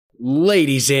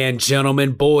Ladies and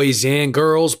gentlemen, boys and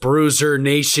girls, Bruiser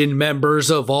Nation members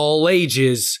of all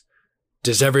ages,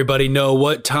 does everybody know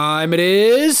what time it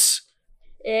is?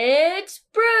 It's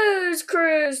Bruise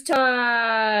Cruise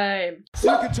time!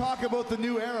 You can talk about the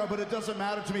new era, but it doesn't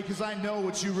matter to me because I know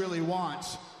what you really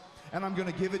want. And I'm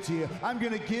going to give it to you. I'm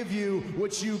going to give you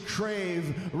what you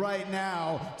crave right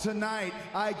now. Tonight,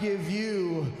 I give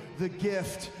you the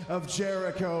gift of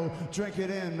Jericho. Drink it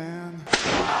in, man.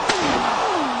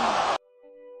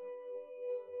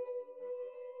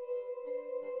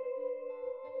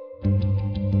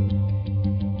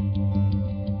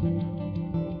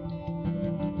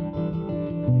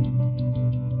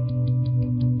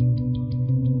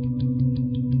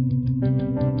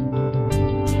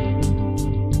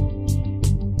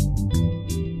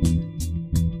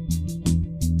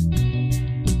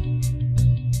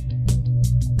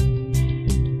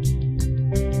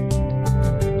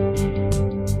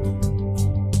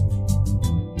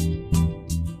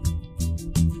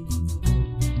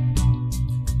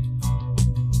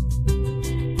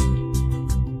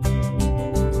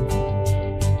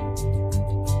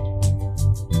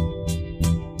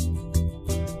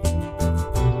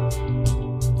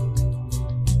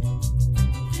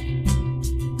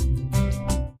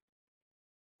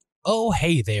 Oh,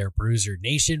 hey there, Bruiser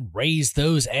Nation. Raise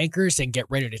those anchors and get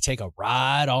ready to take a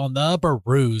ride on the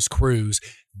Bruise Cruise.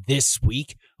 This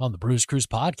week on the Bruise Cruise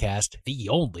podcast, the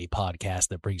only podcast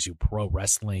that brings you pro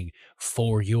wrestling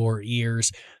for your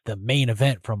ears, the main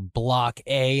event from Block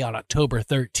A on October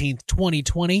 13th,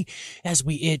 2020, as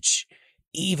we itch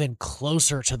even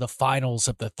closer to the finals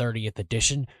of the 30th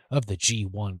edition of the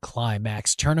G1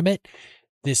 Climax Tournament.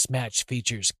 This match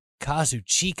features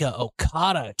Kazuchika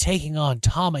Okada taking on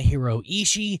Tomohiro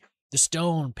Ishii. The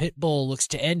Stone Pitbull looks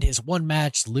to end his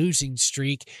one-match losing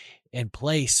streak and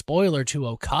play spoiler to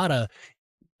Okada.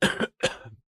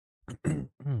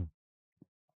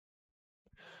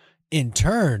 In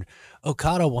turn,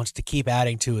 Okada wants to keep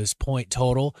adding to his point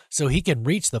total so he can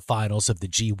reach the finals of the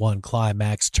G1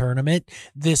 Climax Tournament.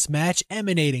 This match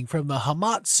emanating from the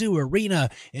Hamatsu Arena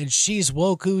in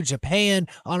Shizuoka, Japan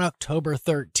on October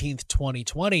 13th,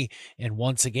 2020. And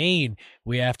once again,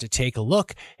 we have to take a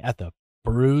look at the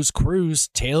Bruise Cruise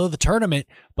Tale of the Tournament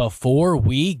before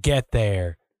we get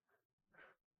there.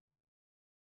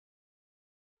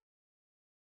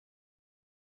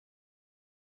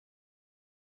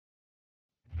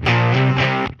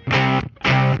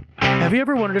 Have you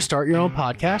ever wanted to start your own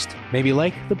podcast? Maybe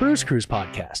like the Bruise Cruise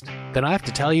podcast? Then I have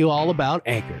to tell you all about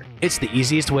Anchor. It's the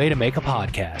easiest way to make a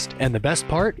podcast. And the best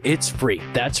part, it's free.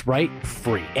 That's right,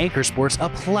 free. Anchor sports a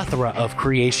plethora of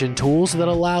creation tools that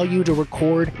allow you to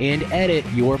record and edit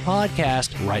your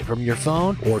podcast right from your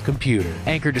phone or computer.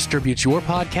 Anchor distributes your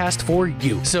podcast for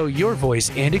you, so your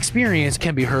voice and experience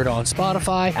can be heard on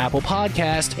Spotify, Apple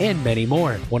Podcast, and many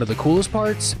more. One of the coolest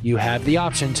parts, you have the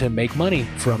option to make money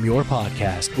from your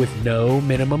podcast with no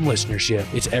minimum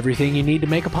listenership. It's everything you need to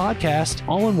make a podcast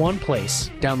all in one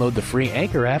place. Download the free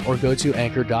Anchor app or go to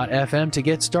anchor.fm to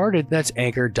get started. That's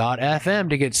anchor.fm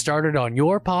to get started on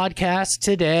your podcast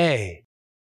today.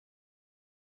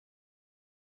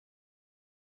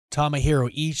 Tomohiro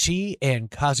Ishii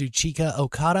and Kazuchika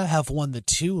Okada have won the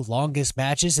two longest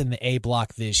matches in the A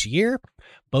block this year,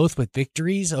 both with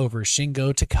victories over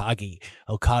Shingo Takagi.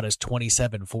 Okada's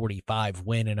 27-45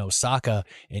 win in Osaka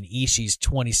and Ishii's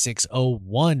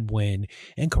 26-01 win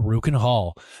in Korakuen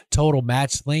Hall. Total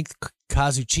match length,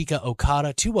 Kazuchika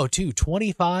Okada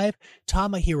 202.25,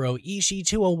 Tomohiro Ishii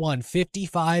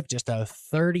 201.55, just a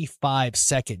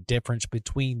 35-second difference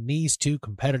between these two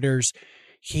competitors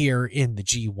here in the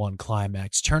G1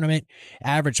 Climax Tournament.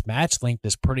 Average match length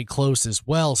is pretty close as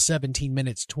well, 17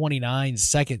 minutes 29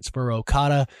 seconds for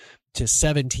Okada to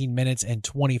 17 minutes and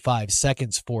 25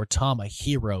 seconds for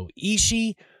Tomohiro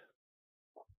Ishii.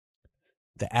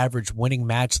 The average winning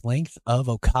match length of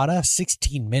Okada,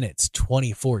 16 minutes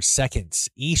 24 seconds.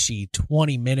 Ishii,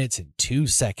 20 minutes and 2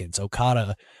 seconds.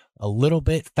 Okada a little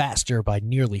bit faster by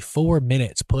nearly 4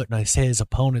 minutes, putting his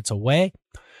opponents away.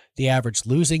 The average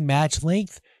losing match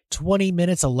length, 20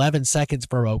 minutes, 11 seconds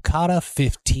for Okada,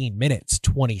 15 minutes,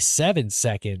 27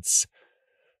 seconds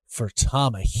for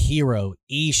Tomohiro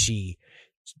Ishii,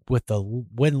 with the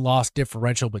win-loss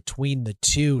differential between the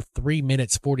two, 3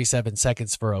 minutes, 47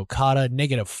 seconds for Okada,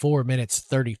 negative 4 minutes,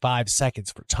 35 seconds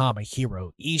for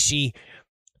Tomohiro Ishii.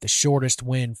 The shortest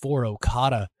win for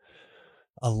Okada,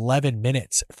 11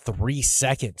 minutes, 3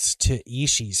 seconds to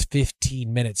Ishii's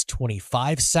 15 minutes,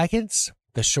 25 seconds.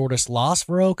 The shortest loss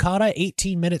for Okada,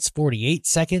 18 minutes, 48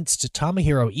 seconds to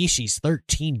Tomohiro Ishii's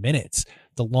 13 minutes.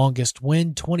 The longest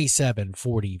win,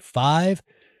 27-45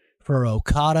 for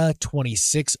Okada,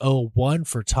 26:01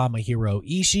 for Tomohiro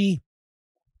Ishii.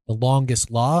 The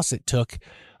longest loss, it took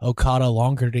Okada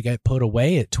longer to get put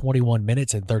away at 21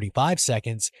 minutes and 35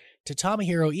 seconds to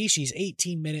Tomohiro Ishii's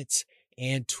 18 minutes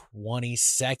and 20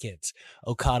 seconds.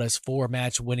 Okada's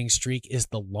 4-match winning streak is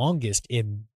the longest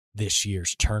in this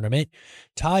year's tournament,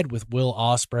 tied with Will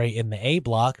Ospreay in the A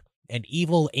block and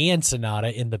Evil and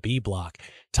Sonata in the B block.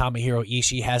 Tomohiro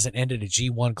Ishii hasn't ended a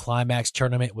G1 Climax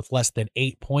tournament with less than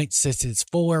 8 points since his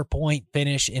 4-point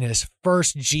finish in his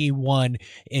first G1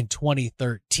 in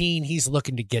 2013. He's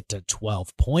looking to get to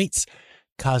 12 points.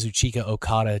 Kazuchika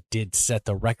Okada did set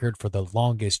the record for the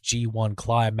longest G1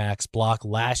 Climax block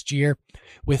last year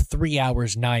with 3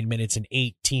 hours, 9 minutes, and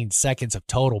 18 seconds of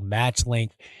total match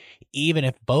length. Even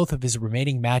if both of his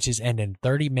remaining matches end in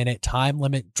 30-minute time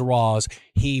limit draws,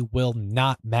 he will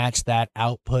not match that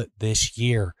output this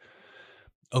year.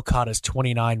 Okada's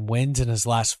 29 wins in his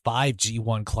last 5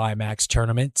 G1 Climax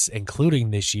tournaments,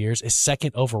 including this year's, is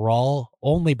second overall,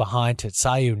 only behind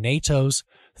Tetsuya Nato's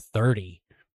 30.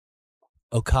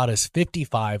 Okada's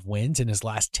 55 wins in his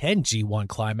last 10 G1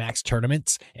 Climax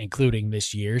tournaments, including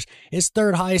this year's, is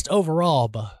third highest overall,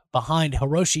 behind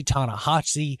Hiroshi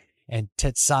Tanahashi and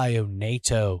Tetsuya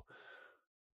Nato.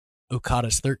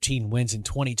 Okada's 13 wins in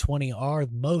 2020 are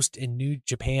most in New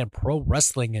Japan Pro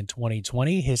Wrestling in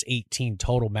 2020. His 18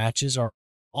 total matches are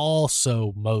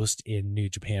also most in New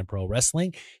Japan Pro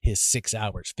Wrestling. His 6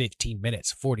 hours, 15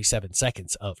 minutes, 47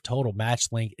 seconds of total match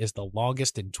length is the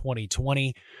longest in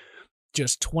 2020,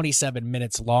 just 27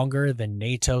 minutes longer than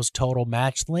Nato's total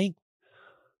match length.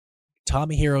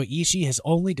 Tomohiro Ishii has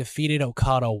only defeated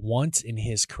Okada once in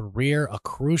his career, a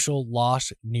crucial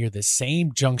loss near the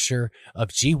same juncture of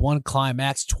G1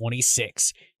 Climax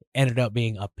 26. Ended up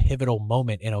being a pivotal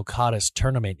moment in Okada's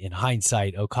tournament. In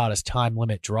hindsight, Okada's time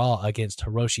limit draw against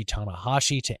Hiroshi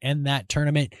Tanahashi to end that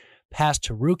tournament passed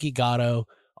Haruki Goto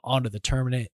onto the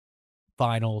tournament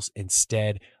finals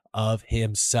instead of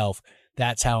himself.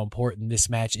 That's how important this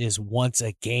match is. Once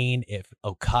again, if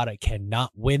Okada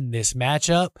cannot win this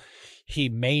matchup, he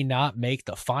may not make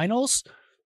the finals.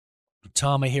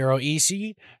 Tomohiro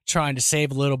Ishii trying to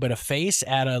save a little bit of face,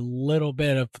 add a little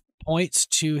bit of points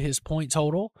to his point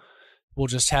total. We'll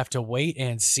just have to wait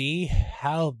and see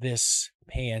how this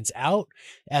pans out.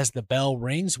 As the bell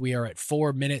rings, we are at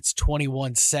 4 minutes,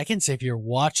 21 seconds. If you're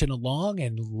watching along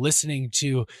and listening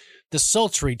to the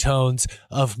sultry tones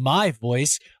of my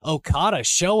voice, Okada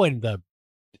showing the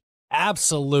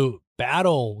absolute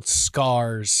battle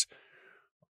scars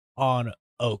on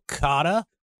Okada.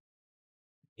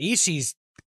 Ishii's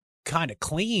kind of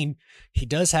clean. He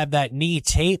does have that knee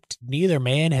taped. Neither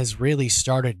man has really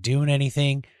started doing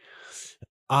anything.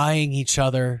 Eyeing each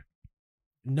other,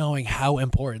 knowing how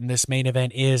important this main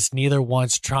event is. Neither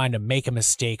one's trying to make a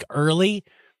mistake early.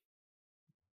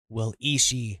 Will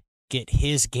Ishii get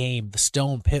his game, the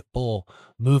Stone Pitbull,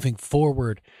 moving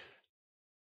forward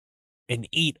and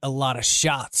eat a lot of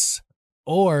shots?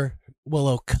 Or will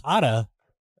Okada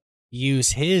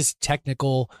use his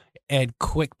technical and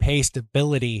quick-paced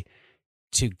ability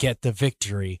to get the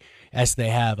victory, as they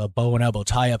have a bow and elbow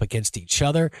tie-up against each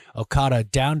other? Okada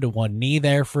down to one knee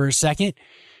there for a second.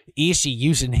 Ishii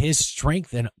using his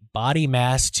strength and body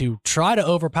mass to try to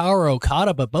overpower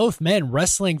Okada, but both men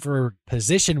wrestling for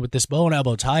position with this bow and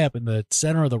elbow tie-up in the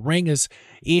center of the ring as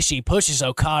Ishii pushes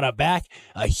Okada back.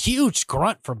 A huge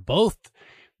grunt from both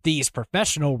these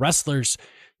professional wrestlers.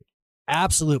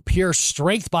 Absolute pure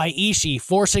strength by Ishii,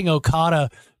 forcing Okada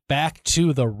back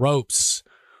to the ropes.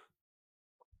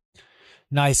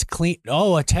 Nice clean,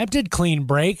 attempted clean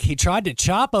break. He tried to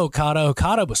chop Okada.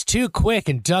 Okada was too quick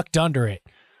and ducked under it.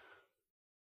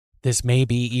 This may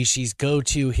be Ishii's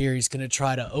go-to here. He's going to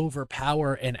try to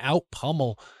overpower and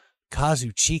out-pummel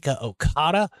Kazuchika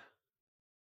Okada.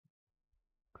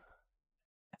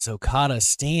 As Okada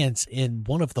stands in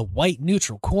one of the white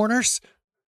neutral corners.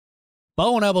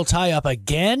 Bow and elbow tie up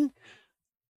again.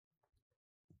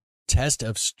 Test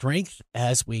of strength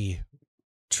as we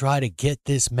try to get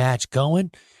this match going.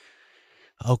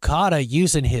 Okada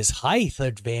using his height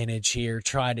advantage here,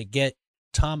 trying to get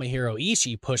Tomohiro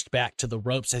Ishii pushed back to the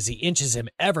ropes as he inches him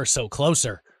ever so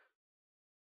closer.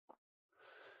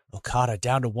 Okada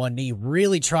down to one knee,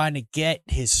 really trying to get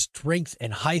his strength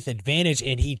and height advantage,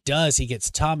 and he does. He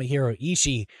gets Tomohiro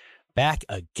Ishii back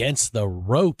against the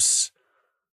ropes.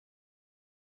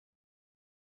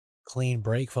 Clean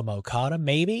break from Okada,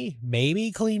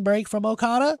 maybe clean break from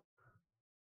Okada.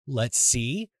 Let's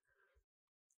see.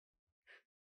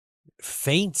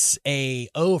 Feints a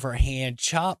overhand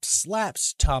chop,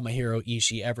 slaps Tomohiro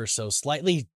Ishii ever so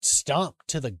slightly, stomped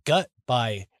to the gut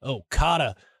by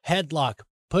Okada. Headlock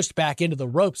pushed back into the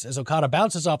ropes as Okada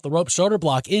bounces off the rope, shoulder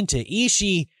block into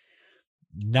Ishii.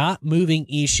 Not moving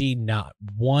Ishii, not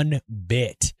one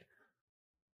bit.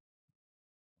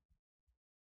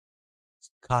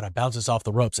 Okada bounces off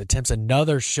the ropes, attempts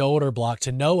another shoulder block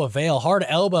to no avail. Hard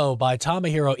elbow by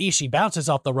Tomohiro Ishii, bounces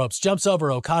off the ropes, jumps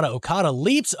over Okada. Okada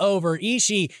leaps over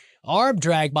Ishii. Arm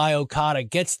drag by Okada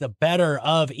gets the better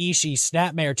of Ishii.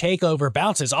 Snapmare takeover,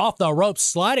 bounces off the ropes.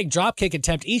 Sliding dropkick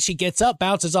attempt. Ishii gets up,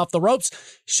 bounces off the ropes.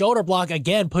 Shoulder block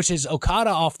again, pushes Okada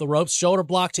off the ropes. Shoulder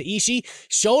block to Ishii.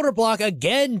 Shoulder block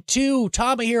again to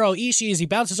Tomohiro Ishii as he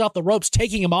bounces off the ropes,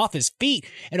 taking him off his feet.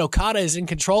 And Okada is in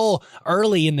control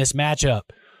early in this matchup.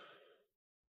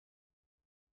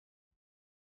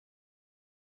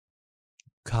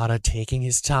 Okada taking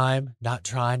his time, not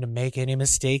trying to make any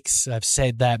mistakes. I've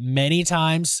said that many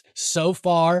times so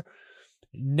far.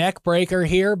 Neck breaker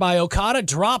here by Okada,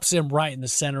 drops him right in the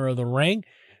center of the ring.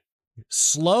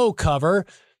 Slow cover,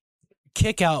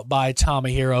 kick out by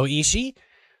Tomohiro Ishii.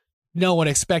 No one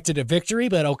expected a victory,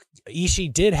 but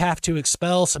Ishii did have to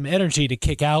expel some energy to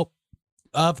kick out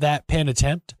of that pin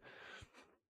attempt.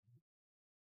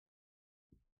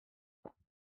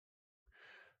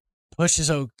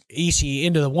 Pushes Ishii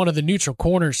into one of the neutral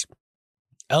corners.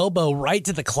 Elbow right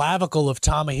to the clavicle of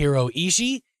Tomohiro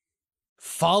Ishii.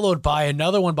 Followed by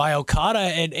another one by Okada.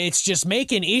 And it's just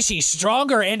making Ishii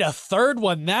stronger. And a third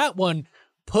one. That one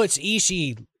puts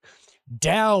Ishii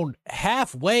down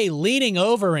halfway, leaning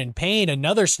over in pain.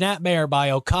 Another snapmare by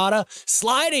Okada.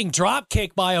 Sliding drop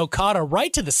kick by Okada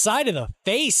right to the side of the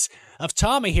face of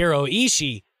Tomohiro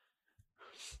Ishii.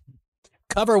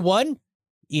 Cover one.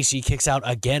 Ishii kicks out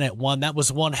again at one. That was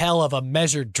one hell of a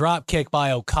measured drop kick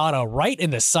by Okada right in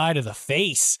the side of the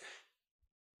face.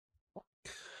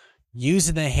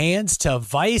 Using the hands to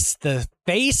vice the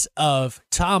face of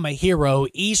Tomohiro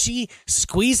Ishii,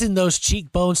 squeezing those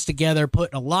cheekbones together,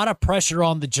 putting a lot of pressure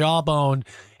on the jawbone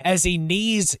as he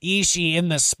knees Ishii in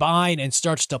the spine and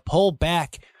starts to pull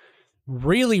back,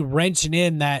 really wrenching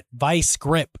in that vice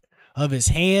grip of his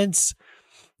hands.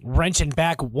 Wrenching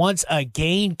back once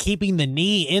again, keeping the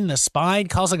knee in the spine,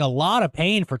 causing a lot of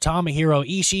pain for Tomohiro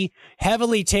Ishii.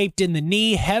 Heavily taped in the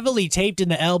knee, heavily taped in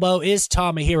the elbow is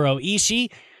Tomohiro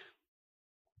Ishii.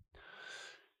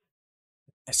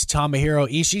 As Tomohiro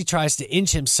Ishii tries to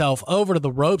inch himself over to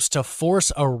the ropes to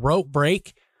force a rope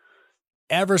break.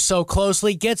 Ever so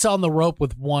closely, gets on the rope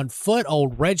with one foot.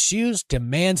 Old Red Shoes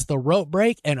demands the rope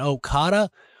break, and Okada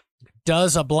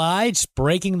does oblige,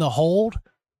 breaking the hold.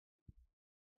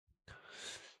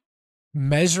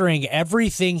 Measuring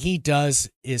everything he does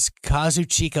is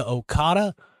Kazuchika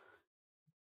Okada.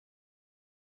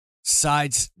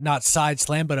 Not side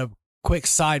slam, but a quick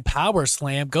side power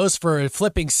slam. Goes for a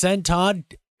flipping senton.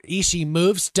 Ishii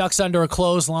moves, ducks under a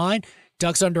clothesline.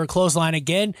 Ducks under a clothesline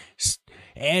again.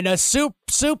 And a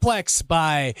suplex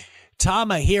by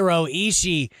Tomohiro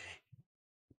Ishii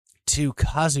to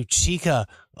Kazuchika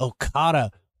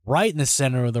Okada. Right in the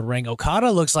center of the ring.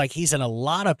 Okada looks like he's in a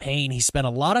lot of pain. He spent a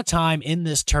lot of time in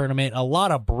this tournament, a lot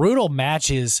of brutal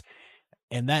matches,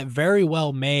 and that very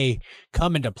well may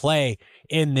come into play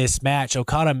in this match.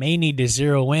 Okada may need to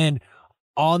zero in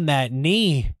on that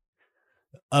knee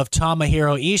of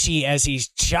Tomohiro Ishii as he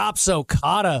chops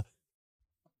Okada.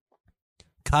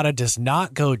 Okada does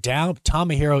not go down.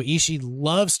 Tomohiro Ishii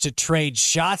loves to trade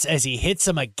shots as he hits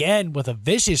him again with a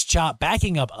vicious chop,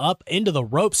 backing up into the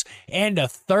ropes, and a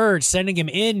third, sending him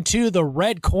into the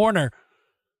red corner.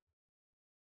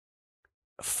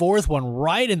 Fourth one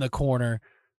right in the corner.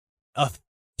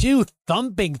 Three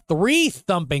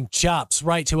thumping chops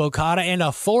right to Okada, and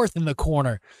a fourth in the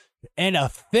corner. And a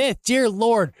fifth, dear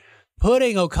Lord,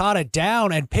 putting Okada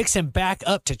down and picks him back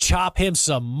up to chop him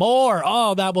some more.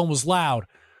 Oh, that one was loud.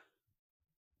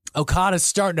 Okada's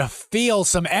starting to feel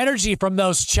some energy from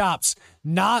those chops,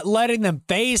 not letting them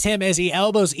phase him as he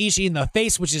elbows Ishii in the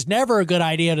face, which is never a good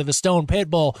idea to the Stone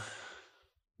Pitbull.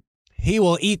 He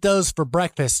will eat those for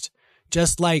breakfast,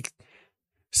 just like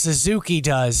Suzuki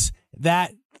does.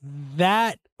 That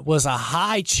was a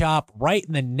high chop right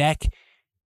in the neck,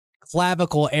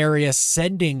 clavicle area,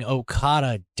 sending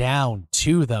Okada down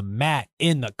to the mat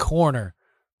in the corner.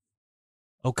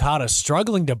 Okada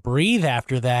struggling to breathe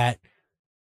after that.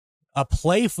 A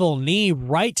playful knee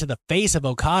right to the face of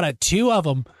Okada. Two of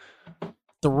them,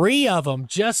 three of them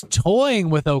just toying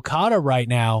with Okada right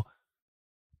now.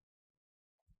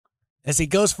 As he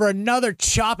goes for another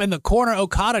chop in the corner,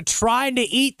 Okada trying to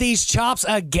eat these chops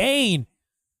again.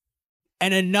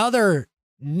 And another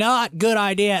not good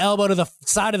idea, elbow to the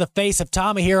side of the face of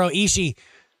Tomohiro Ishii.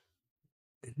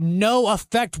 No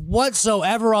effect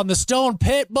whatsoever on the Stone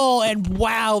Pitbull. And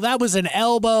wow, that was an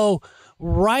elbow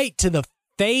right to the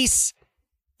face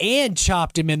and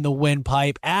chopped him in the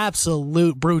windpipe.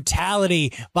 Absolute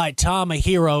brutality by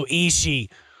Tomohiro Ishii.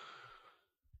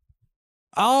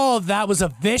 Oh, that was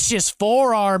a vicious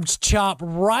forearms chop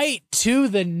right to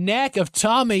the neck of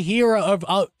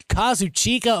Kazuchika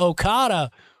Okada.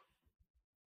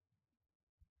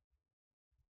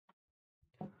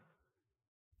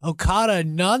 Okada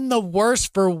none the worse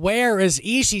for wear as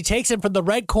Ishii takes him from the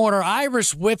red corner.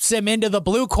 Irish whips him into the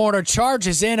blue corner,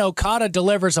 charges in. Okada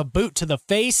delivers a boot to the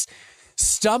face.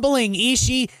 Stumbling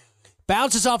Ishii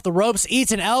bounces off the ropes,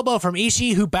 eats an elbow from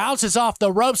Ishii, who bounces off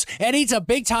the ropes and eats a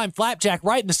big-time flapjack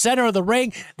right in the center of the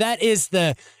ring. That is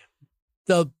the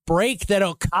break that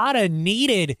Okada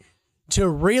needed to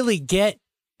really get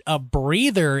a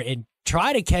breather and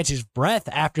try to catch his breath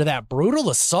after that brutal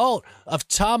assault of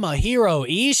Tomohiro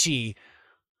Ishii.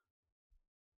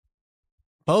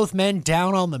 Both men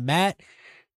down on the mat.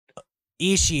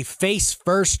 Ishii face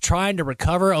first trying to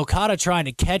recover. Okada trying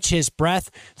to catch his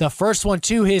breath. The first one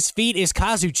to his feet is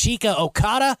Kazuchika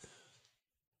Okada.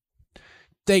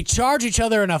 They charge each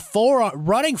other in a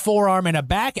running forearm and a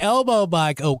back elbow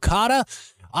by Okada.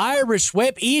 Irish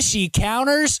whip. Ishii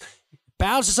counters.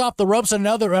 Bounces off the ropes,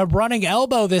 another running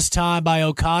elbow this time by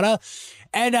Okada.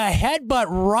 And a headbutt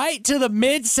right to the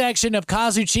midsection of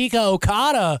Kazuchika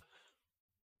Okada.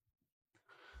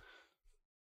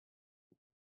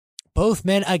 Both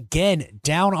men again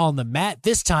down on the mat.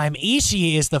 This time,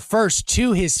 Ishii is the first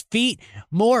to his feet.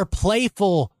 More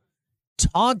playful,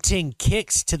 taunting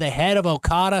kicks to the head of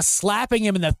Okada, slapping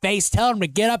him in the face, telling him to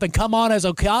get up and come on as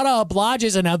Okada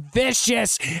obliges, and a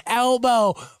vicious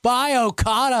elbow by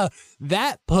Okada.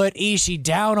 That put Ishii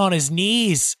down on his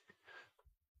knees.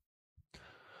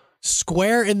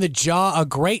 Square in the jaw, a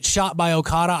great shot by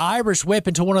Okada. Irish whip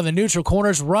into one of the neutral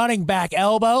corners, running back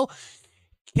elbow.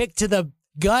 Kick to the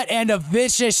gut and a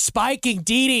vicious spiking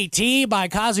DDT by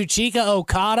Kazuchika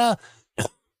Okada.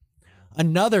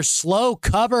 Another slow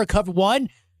cover. 1,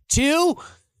 2.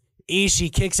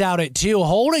 Ishii kicks out at 2,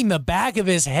 holding the back of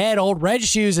his head. Old Red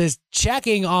Shoes is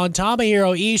checking on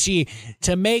Tomohiro Ishii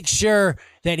to make sure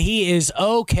that he is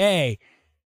okay.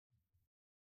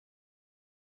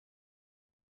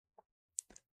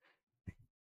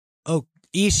 Oh,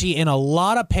 Ishii in a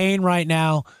lot of pain right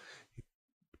now.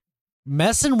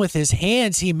 Messing with his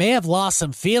hands. He may have lost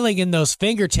some feeling in those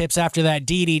fingertips after that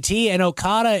DDT, and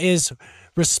Okada is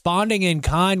responding in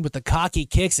kind with the cocky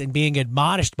kicks and being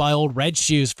admonished by Old Red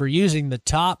Shoes for using the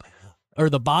top or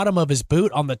the bottom of his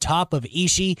boot on the top of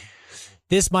Ishii.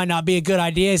 This might not be a good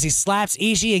idea as he slaps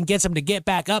Ishii and gets him to get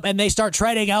back up, and they start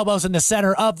trading elbows in the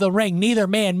center of the ring. Neither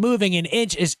man moving an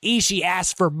inch as Ishii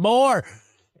asks for more.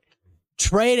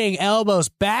 Trading elbows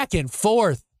back and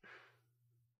forth.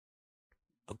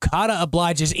 Okada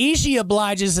obliges. Ishii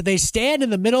obliges. They stand in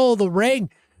the middle of the ring.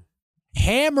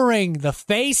 Hammering the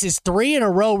face is 3 in a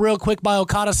row real quick by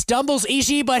Okada. Stumbles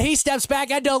Ishii, but he steps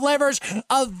back and delivers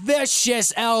a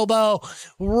vicious elbow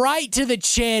right to the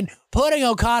chin, putting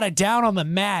Okada down on the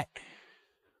mat.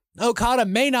 Okada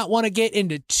may not want to get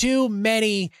into too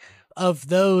many of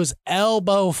those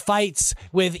elbow fights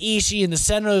with Ishii in the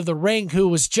center of the ring, who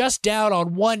was just down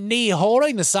on one knee,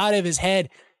 holding the side of his head,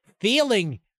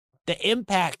 feeling the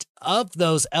impact of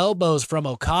those elbows from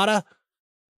Okada.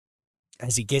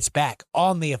 As he gets back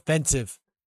on the offensive.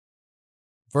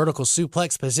 Vertical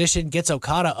suplex position gets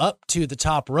Okada up to the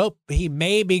top rope. He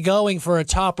may be going for a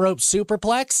top rope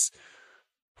superplex.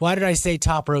 Why did I say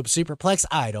top rope superplex?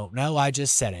 I don't know. I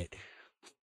just said it.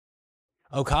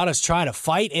 Okada's trying to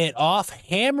fight it off,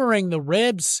 hammering the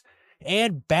ribs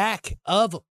and back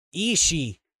of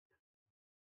Ishii.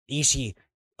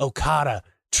 Okada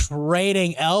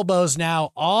trading elbows now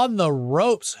on the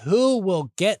ropes. Who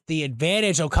will get the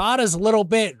advantage? Okada's a little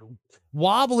bit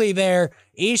wobbly there.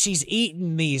 Ishii's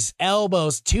eating these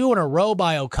elbows 2 in a row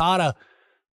by Okada.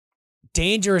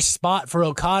 Dangerous spot for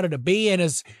Okada to be in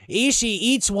as Ishii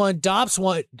eats one,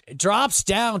 drops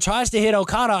down, tries to hit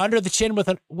Okada under the chin with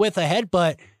a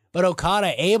headbutt, but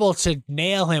Okada able to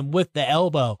nail him with the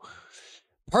elbow.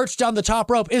 Perched on the top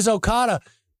rope is Okada.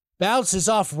 Bounces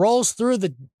off, rolls through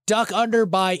the duck under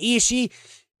by Ishii.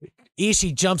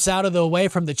 Ishii jumps out of the way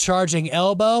from the charging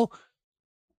elbow.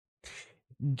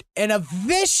 And a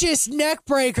vicious neck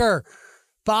breaker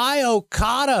by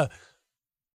Okada.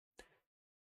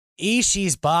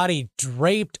 Ishii's body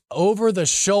draped over the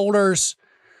shoulders.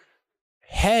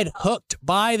 Head hooked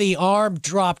by the arm,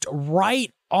 dropped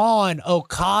right on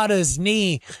Okada's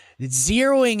knee,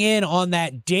 zeroing in on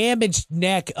that damaged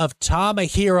neck of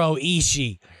Tomohiro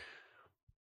Ishii.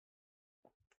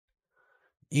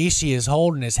 Ishii is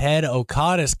holding his head.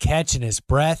 Okada's catching his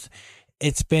breath.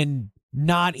 It's been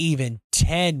not even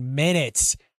 10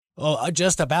 minutes. Oh,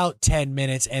 just about 10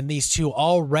 minutes, and these two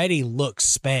already look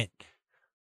spent.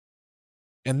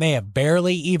 And they have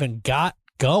barely even got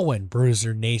going,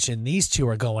 Bruiser Nation. These two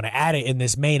are going at it in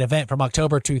this main event from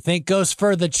October 2. Think goes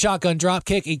for the shotgun drop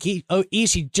kick.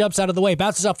 Ishii jumps out of the way,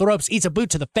 bounces off the ropes, eats a boot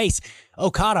to the face.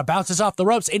 Okada bounces off the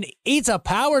ropes and eats a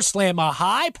power slam, a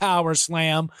high power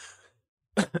slam.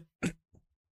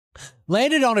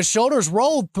 Landed on his shoulders,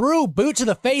 rolled through, boot to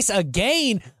the face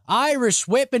again. Irish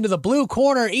whip into the blue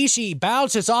corner. Ishii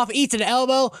bounces off, eats an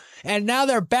elbow, and now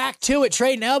they're back to it,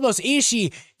 trading elbows.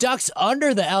 Ishii ducks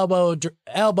under the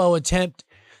elbow attempt,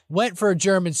 went for a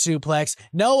German suplex,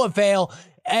 no avail,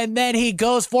 and then he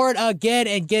goes for it again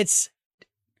and gets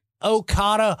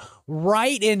Okada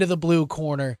right into the blue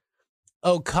corner.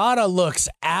 Okada looks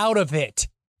out of it.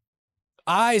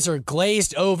 Eyes are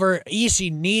glazed over.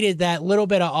 Ishii needed that little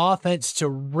bit of offense to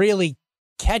really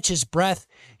catch his breath,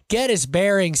 get his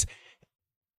bearings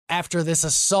after this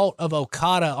assault of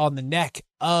Okada on the neck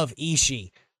of Ishii.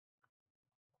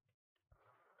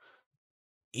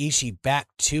 Ishii back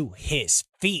to his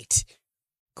feet,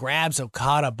 grabs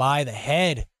Okada by the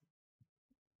head.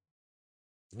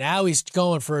 Now he's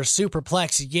going for a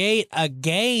superplex yet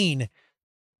again.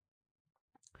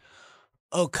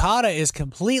 Okada is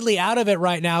completely out of it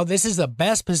right now. This is the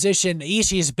best position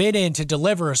Ishii has been in to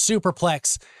deliver a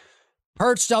superplex.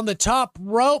 Perched on the top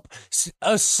rope,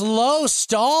 a slow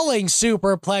stalling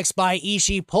superplex by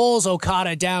Ishii pulls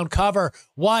Okada down. Cover.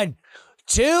 1,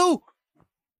 2.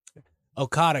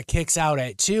 Okada kicks out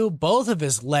at 2. Both of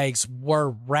his legs were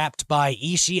wrapped by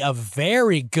Ishii. A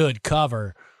very good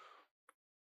cover.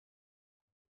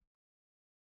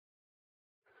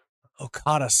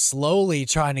 Okada slowly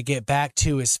trying to get back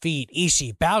to his feet.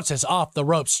 Ishii bounces off the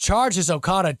ropes, charges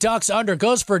Okada, ducks under,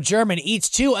 goes for German, eats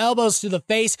 2 elbows to the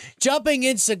face, jumping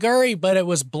enziguri, but it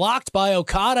was blocked by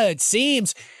Okada, it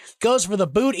seems. Goes for the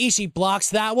boot. Ishii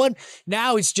blocks that one.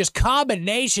 Now it's just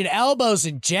combination elbows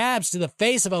and jabs to the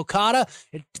face of Okada.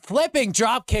 Flipping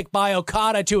drop kick by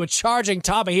Okada to a charging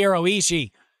Tomohiro Ishii.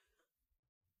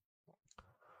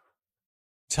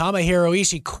 Tomohiro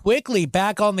Ishii quickly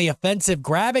back on the offensive,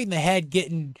 grabbing the head,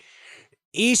 getting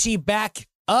Ishii back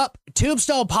up.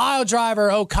 Tombstone pile driver,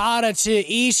 Okada to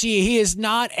Ishii. He is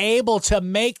not able to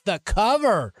make the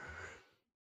cover.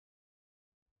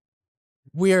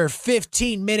 We're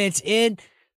 15 minutes in.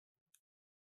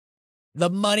 The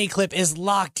money clip is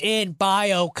locked in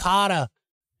by Okada.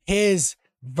 His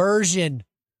version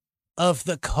of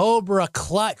the Cobra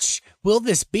Clutch. Will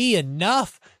this be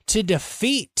enough to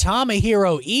defeat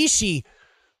Tomohiro Ishii?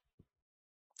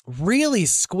 Really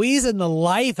squeezing the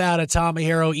life out of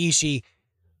Tomohiro Ishii.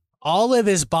 All of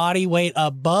his body weight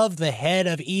above the head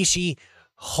of Ishii,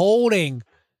 holding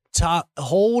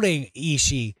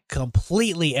Ishii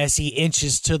completely as he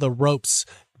inches to the ropes.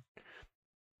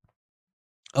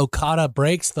 Okada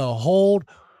breaks the hold,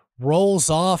 rolls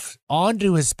off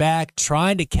onto his back,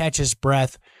 trying to catch his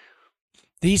breath.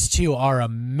 These two are a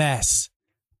mess.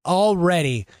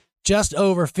 Already just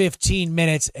over 15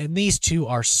 minutes, and these two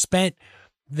are spent.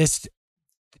 This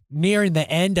nearing the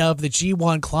end of the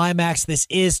G1 climax. This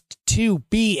is to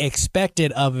be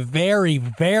expected, a very,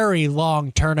 very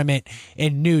long tournament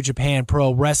in New Japan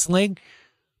Pro Wrestling.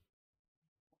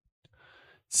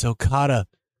 So Okada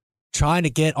trying to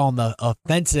get on the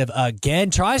offensive again.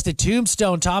 Tries to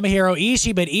tombstone Tomohiro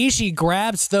Ishii, but Ishii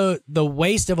grabs the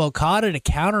waist of Okada to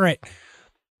counter it.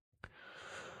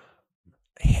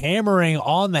 Hammering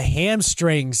on the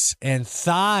hamstrings and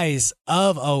thighs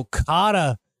of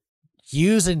Okada,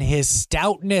 using his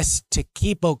stoutness to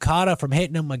keep Okada from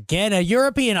hitting him again. A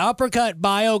European uppercut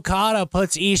by Okada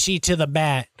puts Ishii to the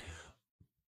mat.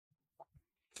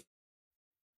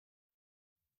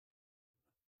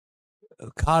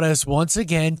 Okada is once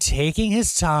again taking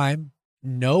his time,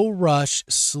 no rush,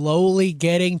 slowly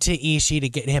getting to Ishii to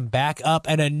get him back up,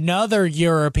 and another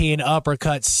European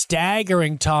uppercut,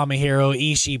 staggering Tomohiro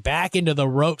Ishii back into the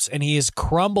ropes, and he is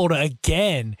crumbled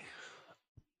again.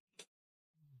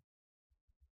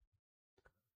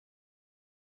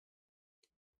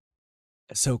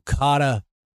 So Okada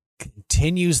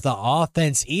continues the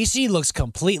offense. Ishii looks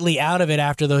completely out of it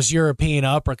after those European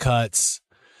uppercuts.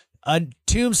 A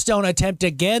tombstone attempt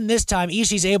again. This time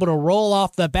Ishii's able to roll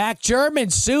off the back. German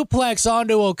suplex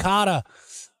onto Okada.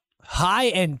 High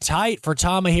and tight for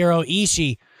Tomohiro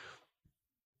Ishii.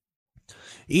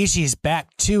 Ishii's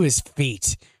back to his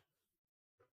feet.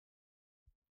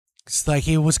 It's like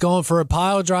he was going for a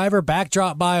pile driver.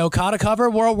 Backdrop by Okada,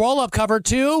 cover. Roll-up cover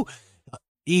 2.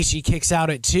 Ishii kicks out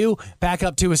at 2. Back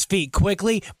up to his feet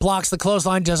quickly. Blocks the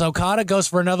clothesline. Does Okada. Goes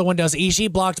for another one. Does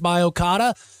Ishii. Blocked by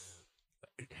Okada.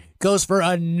 goes for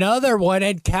another one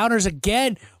and counters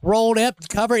again. Rolled up to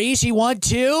cover Ishii. 1,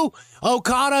 2.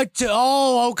 Okada.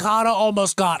 Okada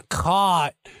almost got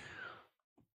caught.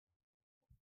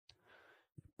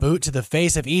 Boot to the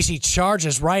face of Ishii,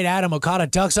 charges right at him. Okada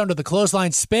ducks under the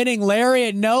clothesline, spinning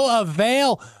lariat, no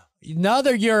avail.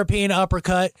 Another European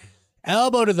uppercut.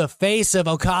 Elbow to the face of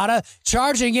Okada,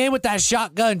 charging in with that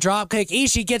shotgun dropkick.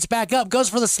 Ishii gets back up, goes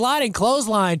for the sliding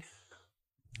clothesline.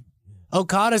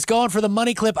 Okada's going for the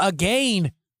money clip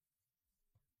again.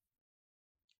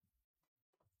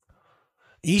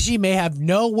 Ishii may have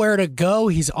nowhere to go.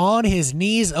 He's on his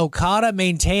knees. Okada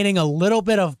maintaining a little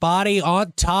bit of body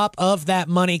on top of that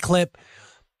money clip.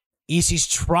 Ishii's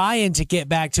trying to get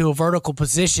back to a vertical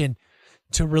position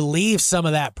to relieve some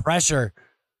of that pressure.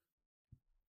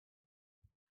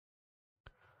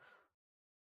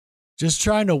 Just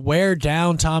trying to wear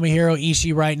down Tomohiro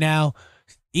Ishii right now.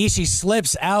 Ishii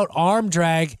slips out, arm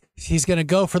drag. He's going to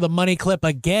go for the money clip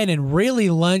again and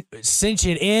really cinch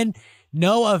it in.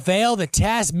 No avail. The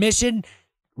task mission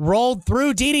rolled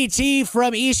through. DDT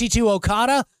from Ishii to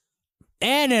Okada.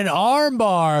 And an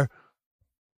armbar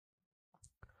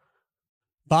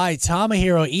by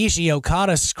Tomohiro Ishii.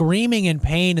 Okada screaming in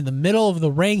pain in the middle of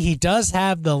the ring. He does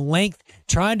have the length,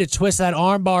 trying to twist that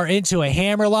armbar into a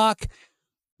hammerlock.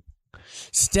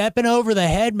 Stepping over the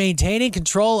head, maintaining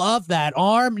control of that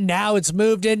arm. Now it's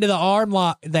moved into the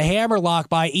hammerlock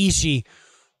by Ishii.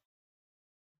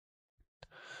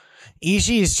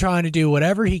 Ishii is trying to do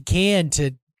whatever he can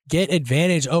to get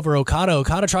advantage over Okada.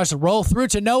 Okada tries to roll through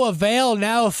to no avail.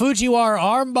 Now a Fujiwara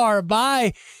armbar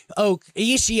by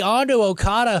Ishii onto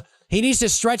Okada. He needs to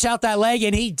stretch out that leg,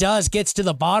 and he does. Gets to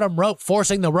the bottom rope,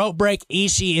 forcing the rope break.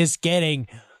 Ishii is getting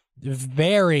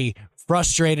very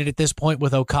frustrated at this point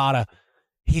with Okada.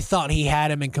 He thought he had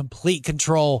him in complete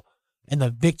control and the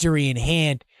victory in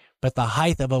hand, but the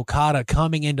height of Okada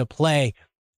coming into play,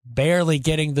 barely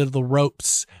getting to the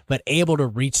ropes, but able to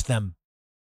reach them.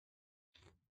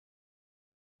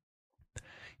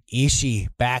 Ishii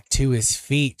back to his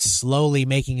feet, slowly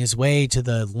making his way to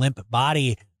the limp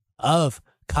body of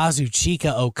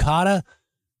Kazuchika Okada.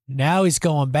 Now he's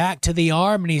going back to the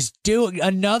arm, and he's doing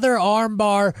another arm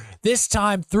bar, this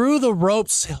time through the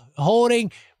ropes,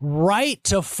 holding right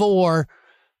to 4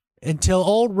 until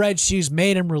Old Red Shoes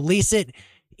made him release it.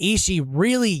 Ishii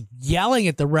really yelling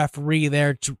at the referee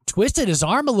there, twisted his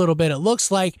arm a little bit. It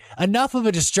looks like enough of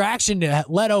a distraction to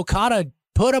let Okada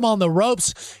put him on the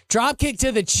ropes. Drop kick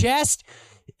to the chest.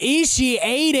 Ishii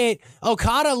ate it.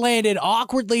 Okada landed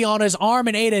awkwardly on his arm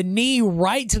and ate a knee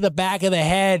right to the back of the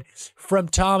head from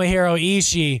Tomohiro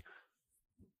Ishii.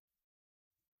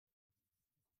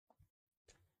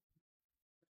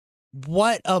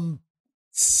 What a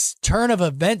turn of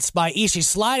events by Ishii.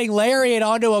 Sliding lariat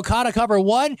onto Okada, cover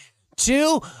 1,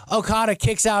 2. Okada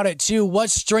kicks out at 2. What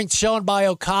strength shown by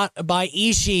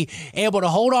Ishii, able to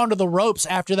hold on to the ropes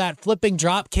after that flipping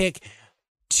drop kick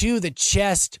to the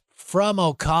chest from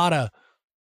Okada.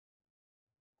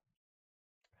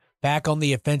 Back on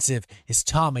the offensive is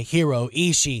Tomohiro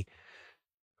Ishii.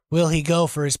 Will he go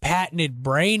for his patented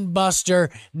brain buster?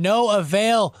 No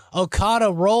avail.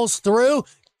 Okada rolls through.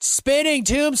 Spinning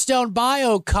tombstone by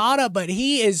Okada, but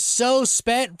he is so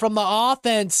spent from the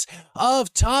offense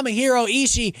of Tomohiro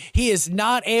Ishii, he is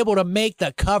not able to make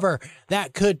the cover.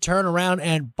 That could turn around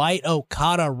and bite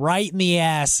Okada right in the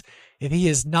ass. If he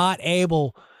is not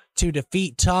able to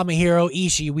defeat Tomohiro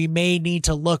Ishii, we may need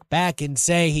to look back and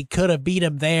say he could have beat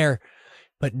him there,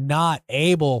 but not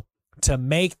able to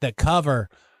make the cover.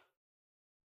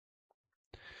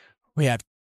 We have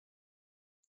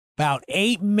about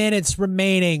 8 minutes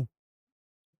remaining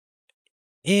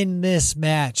in this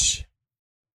match.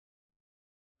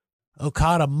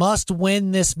 Okada must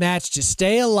win this match to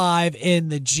stay alive in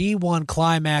the G1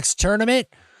 Climax tournament.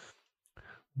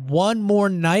 One more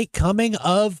night coming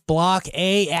of Block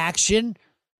A action.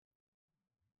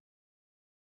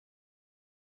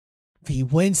 If he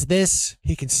wins this,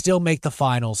 he can still make the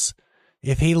finals.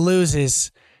 If he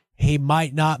loses, he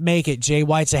might not make it. Jay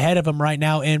White's ahead of him right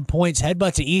now in points.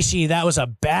 Headbutt to Ishii. That was a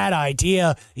bad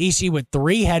idea. Ishii with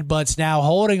 3 headbutts now,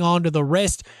 holding on to the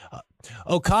wrist.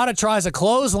 Okada tries a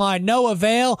clothesline. No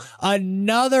avail.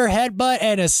 Another headbutt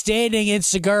and a standing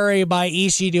enziguri by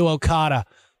Ishii to Okada.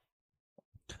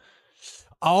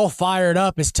 All fired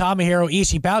up as Tomohiro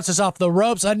Ishii bounces off the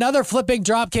ropes. Another flipping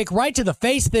dropkick right to the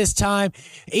face this time.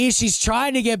 Ishii's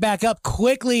trying to get back up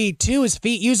quickly to his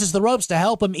feet, uses the ropes to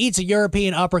help him, eats a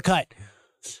European uppercut.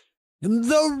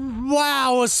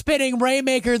 A spinning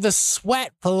Rainmaker. The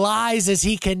sweat flies as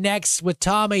he connects with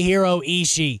Tomohiro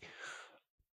Ishii.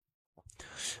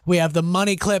 We have the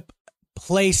money clip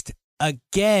placed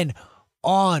again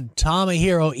on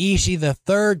Tomohiro Ishii, the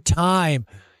third time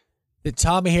that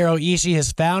Tomohiro Ishii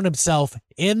has found himself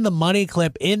in the money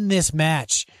clip in this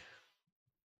match.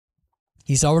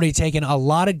 He's already taken a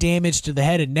lot of damage to the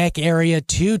head and neck area,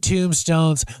 2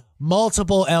 tombstones,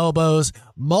 multiple elbows,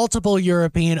 multiple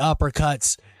European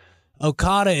uppercuts.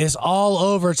 Okada is all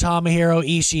over Tomohiro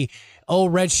Ishii.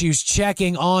 Old Red Shoes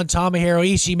checking on Tomohiro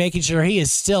Ishii, making sure he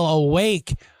is still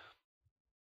awake.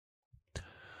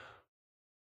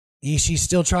 Ishii's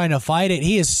still trying to fight it.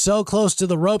 He is so close to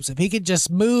the ropes. If he could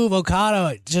just move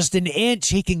Okada just an inch,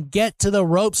 he can get to the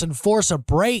ropes and force a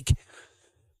break.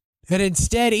 And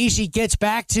instead, Ishii gets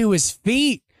back to his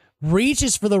feet,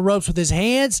 reaches for the ropes with his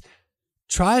hands,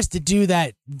 tries to do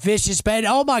that vicious bend.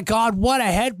 Oh my God, what a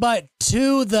headbutt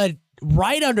to the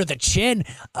right under the chin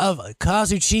of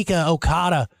Kazuchika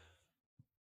Okada.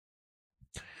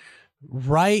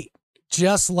 Right,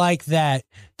 just like that,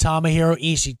 Tomohiro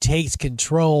Ishii takes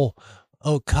control.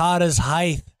 Okada's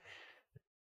height,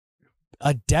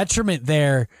 a detriment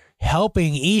there,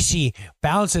 helping Ishii,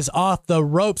 bounces off the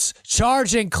ropes,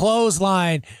 charging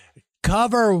clothesline,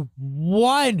 cover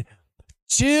 1,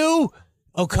 2,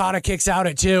 Okada kicks out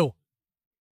at 2.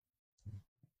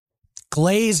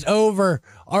 Glazed over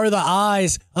are the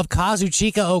eyes of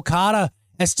Kazuchika Okada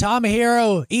as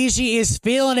Tomohiro Ishii is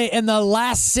feeling it in the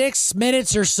last 6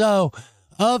 minutes or so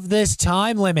of this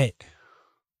time limit.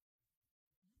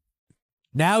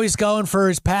 Now he's going for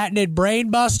his patented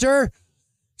brainbuster.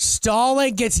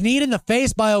 Stalling, gets kneed in the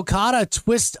face by Okada,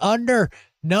 twist under,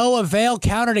 no avail,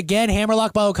 countered again,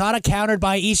 hammerlock by Okada, countered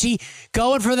by Ishii,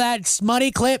 going for that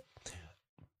money clip.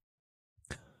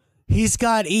 He's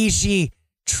got Ishii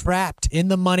trapped in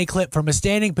the money clip from a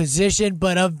standing position,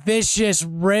 but a vicious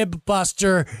rib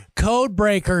buster, code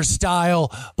breaker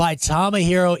style by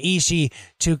Tomohiro Ishii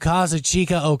to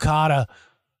Kazuchika Okada.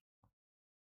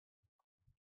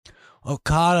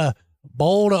 Okada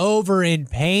bowled over in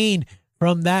pain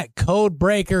from that code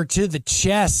breaker to the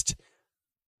chest.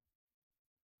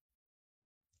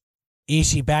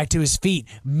 Ishii back to his feet,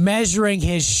 measuring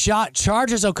his shot,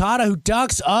 charges Okada, who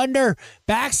ducks under,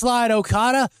 backslide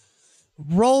Okada,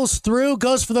 rolls through,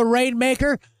 goes for the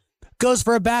Rainmaker, goes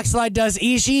for a backslide, does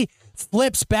Ishii,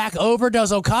 flips back over,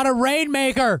 does Okada,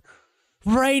 Rainmaker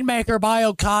by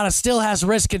Okada, still has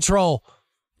wrist control.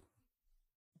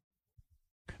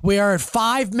 We are at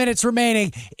 5 minutes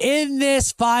remaining in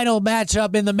this final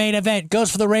matchup in the main event.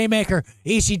 Goes for the Rainmaker.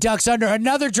 Ishii ducks under.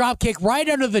 Another drop kick right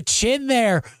under the chin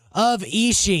there of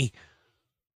Ishii.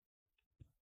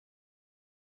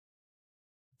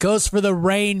 Goes for the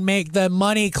the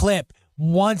money clip.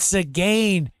 Once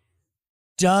again,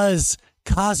 does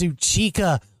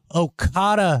Kazuchika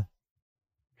Okada.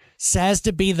 Says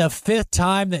to be the 5th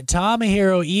time that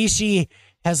Tomohiro Ishii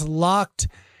has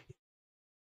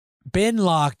been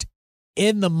locked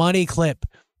in the money clip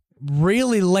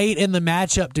really late in the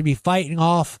matchup to be fighting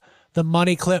off the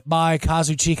money clip by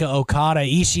Kazuchika Okada.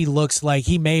 Ishii looks like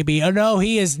he may be, oh no,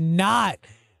 he is not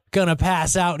gonna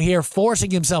pass out here,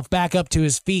 forcing himself back up to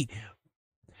his feet.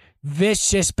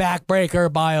 Vicious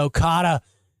backbreaker by Okada,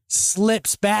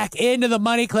 slips back into the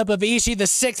money clip of Ishii, the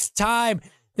 6th time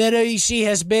that Ishii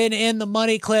has been in the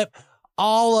money clip.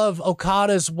 All of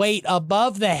Okada's weight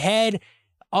above the head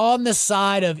on the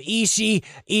side of Ishii.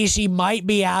 Ishii might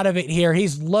be out of it here.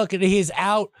 He's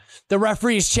out. The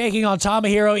referee is shaking on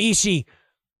Tomohiro Ishii.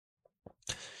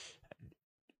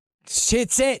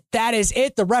 It's it. That is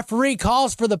it. The referee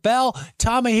calls for the bell.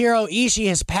 Tomohiro Ishii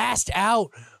has passed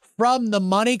out from the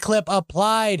money clip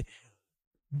applied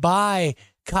by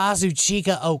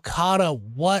Kazuchika Okada.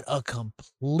 What a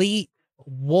complete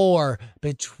war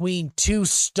between two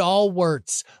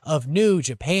stalwarts of New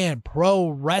Japan Pro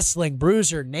Wrestling.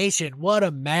 Bruiser Nation, what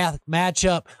a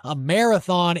matchup, a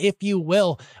marathon, if you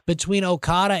will, between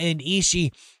Okada and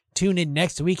Ishii. Tune in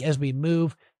next week as we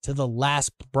move to the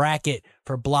last bracket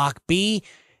for Block B,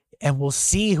 and we'll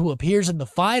see who appears in the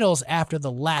finals after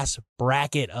the last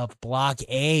bracket of Block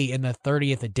A in the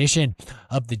 30th edition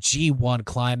of the G1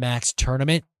 Climax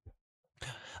Tournament.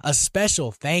 A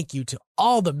special thank you to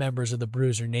all the members of the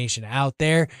Bruiser Nation out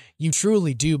there. You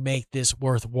truly do make this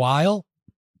worthwhile.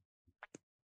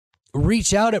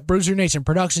 Reach out at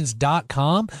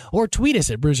BruiserNationProductions.com or tweet us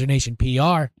at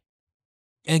BruiserNationPR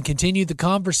and continue the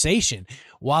conversation.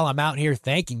 While I'm out here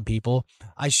thanking people,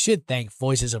 I should thank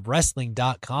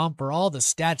VoicesOfWrestling.com for all the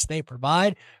stats they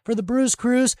provide for the Bruise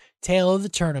Cruise Tale of the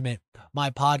Tournament.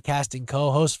 My podcasting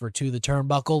co-hosts for To the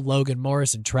Turnbuckle, Logan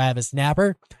Morris and Travis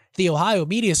Napper. the Ohio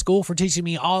Media School for teaching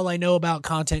me all I know about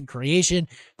content creation,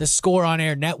 the Score on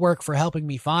Air Network for helping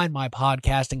me find my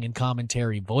podcasting and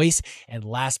commentary voice, and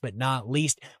last but not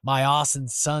least, my awesome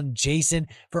son Jason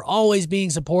for always being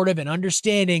supportive and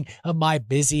understanding of my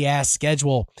busy ass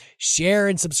schedule. Share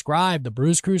and subscribe the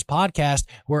Bruise Cruise podcast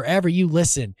wherever you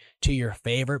listen to your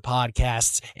favorite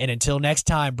podcasts. And until next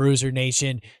time, Bruiser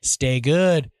Nation, stay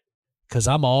good, 'cause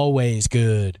I'm always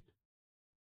good.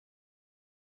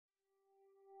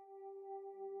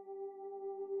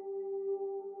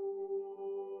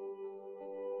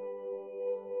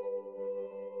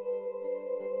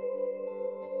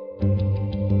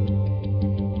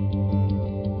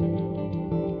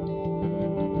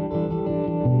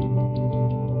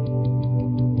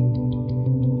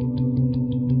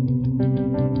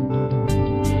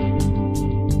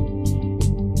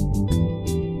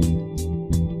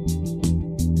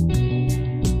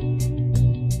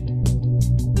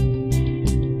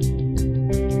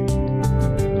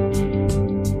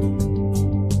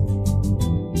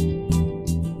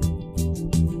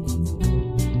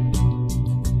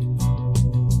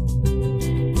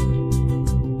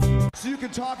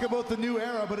 Talk about the new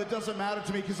era, but it doesn't matter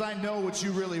to me because I know what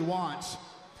you really want.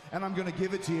 And I'm going to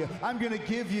give it to you. I'm going to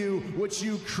give you what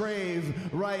you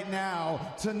crave right now.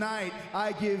 Tonight,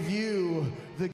 I give you the